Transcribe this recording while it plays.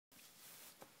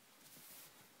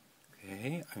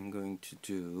Okay, I'm going to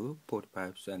do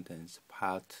 45 sentence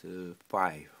part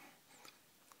 5.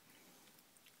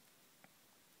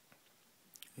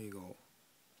 Here you go.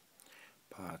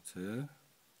 Part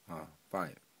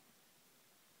 5.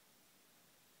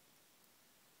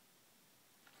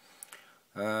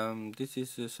 This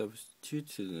is a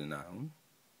substitute noun.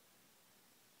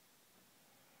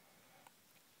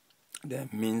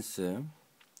 That means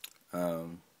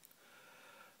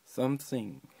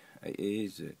something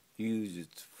is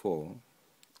used for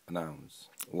nouns.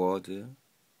 Word,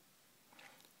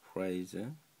 phrase,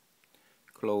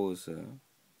 clause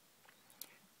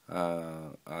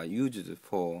are used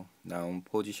for noun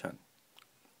position.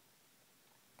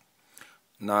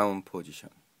 Noun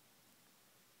position.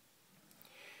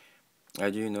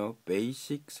 As you know,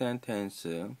 basic sentence,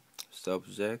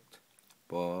 subject,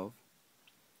 verb,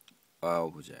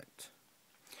 object.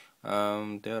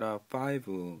 There are 5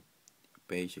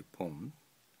 basic forms,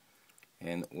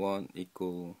 and 1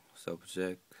 equal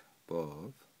subject,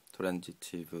 verb,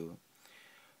 transitive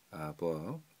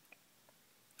verb,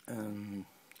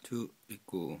 2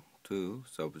 equal to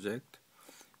subject,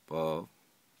 verb,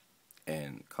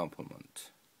 and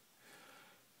complement.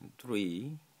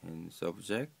 3 in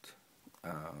subject,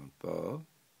 verb,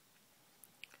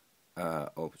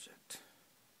 object.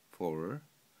 4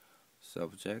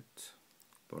 subject,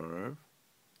 verb,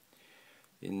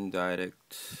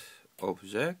 indirect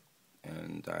object,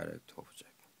 and direct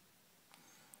object.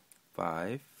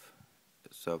 5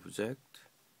 subject,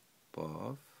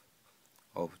 verb,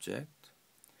 object,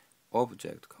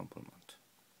 object complement.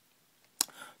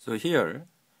 So here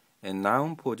in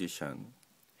noun position,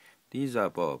 these are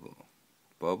verbs.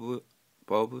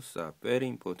 Verbs are very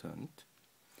important.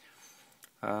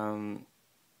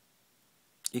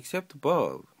 Except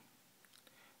verb,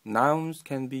 nouns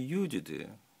can be used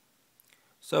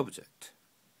subject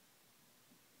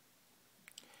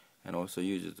and also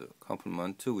used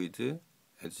complement with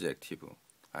adjective.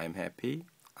 I'm happy,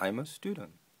 I'm a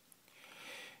student.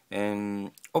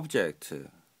 And object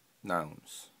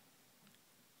nouns.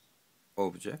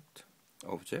 Object,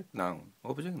 noun.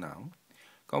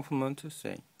 Complement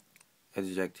say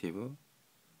adjective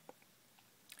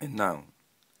and noun.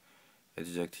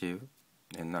 Adjective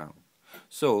and noun.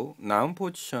 So noun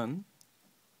position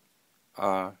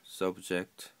are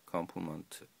subject,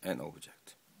 complement, and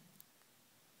object.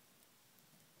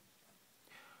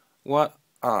 What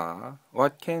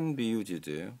can be used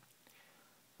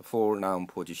for noun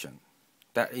position?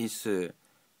 That is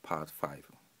part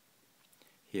 5.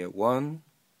 Here 1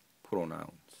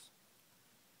 pronouns,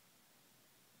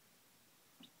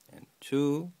 and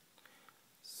 2,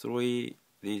 3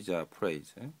 these are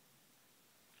phrase.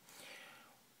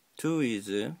 2 is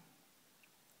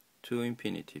to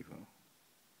infinitive.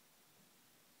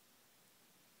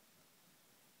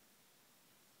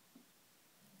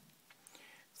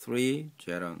 3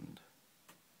 gerund.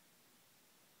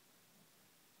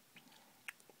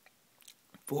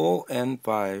 4 and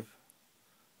 5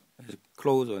 is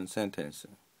clause on sentence.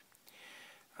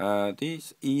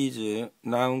 This is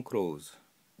noun clause.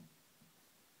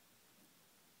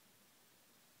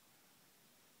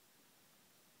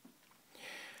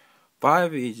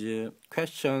 Five is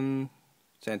question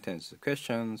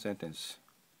sentence.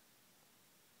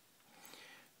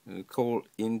 Called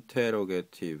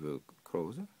interrogative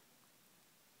clause.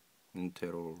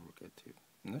 Interrogative.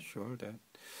 I'm not sure that.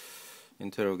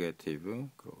 Interrogative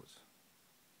clause.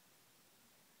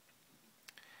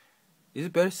 It's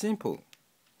very simple.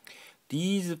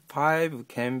 These 5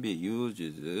 can be used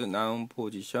noun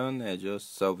position as a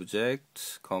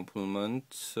subject,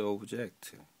 complement,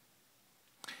 object.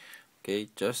 Okay,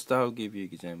 just I'll give you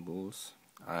examples.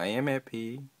 I am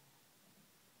happy.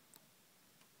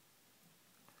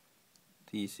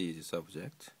 This is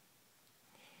subject.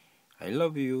 I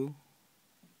love you.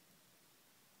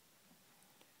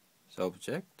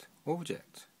 Subject,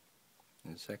 object.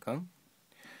 And second,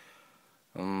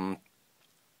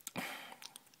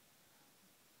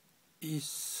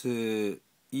 it's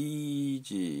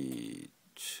easy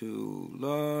to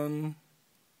learn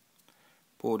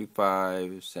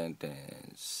 45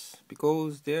 sentences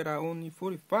because there are only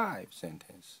 45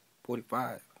 sentences.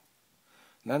 45.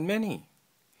 Not many.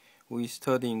 We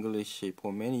study English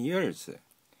for many years,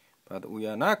 but we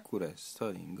are not good at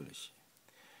studying English.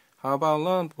 How about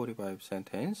learn 45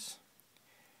 sentences?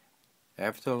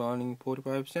 After learning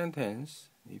 45 sentences,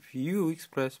 if you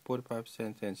express 45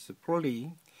 sentences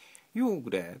fully, you're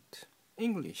good at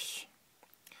English.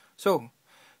 So,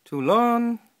 to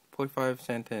learn 45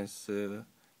 sentences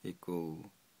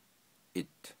equal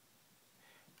it.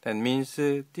 That means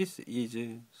this is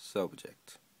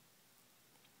subject.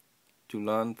 to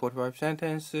learn 45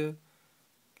 sentences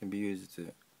can be used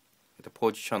at the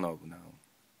position of noun.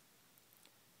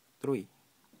 3.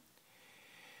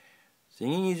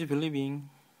 Singing is believing.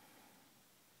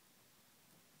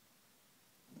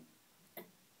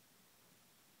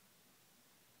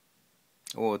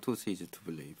 Or to see is to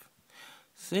believe.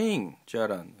 Sing,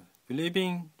 gerund.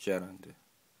 Believing, gerund.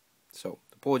 So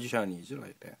the position is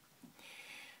like that.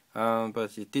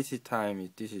 But this time,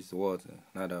 this is word,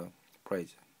 not a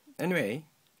phrase. Anyway,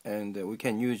 and we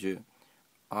can use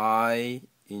I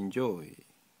enjoy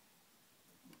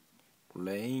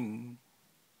playing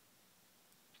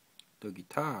the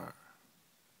guitar.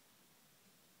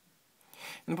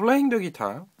 And playing the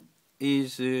guitar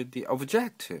is the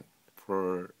object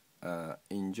for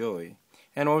enjoy.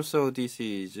 And also this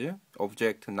is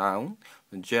object noun,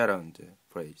 gerund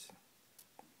phrase.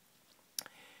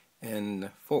 And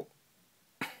 4.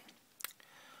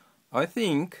 I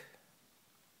think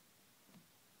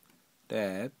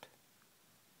that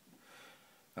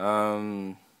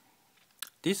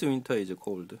this winter is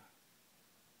cold.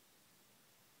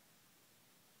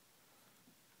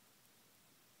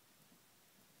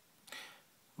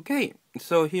 Okay,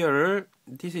 so here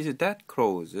this is that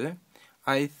clause.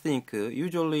 I think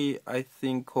usually I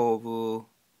think of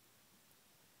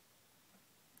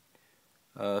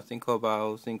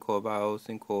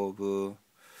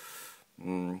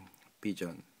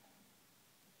vision.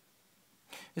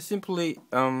 Simply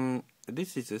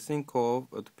this is a think of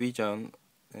the vision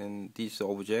and this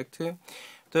object.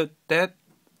 This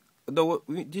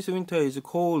winter is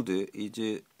cold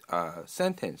is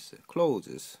sentence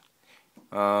clauses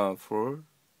for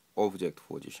object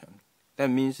position. That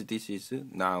means this is a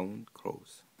noun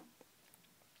clause.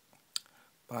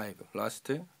 5.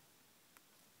 Last.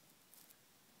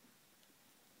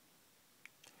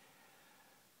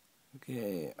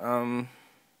 Okay.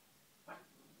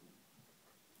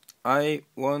 I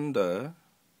wonder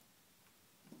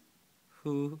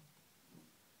who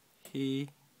he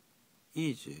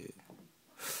is.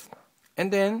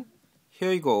 And then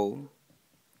here you go.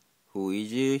 Who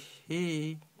is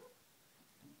he?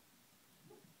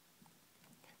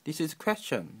 This is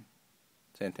question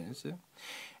sentence.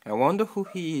 I wonder who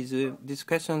he is. This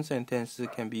question sentence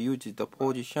can be used the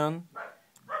position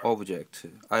object.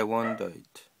 I wonder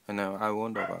it. And I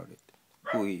wonder about it.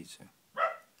 Who is?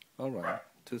 Alright.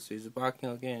 Tooth is barking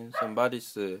again.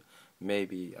 Somebody's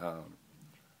maybe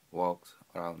walks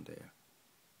around there.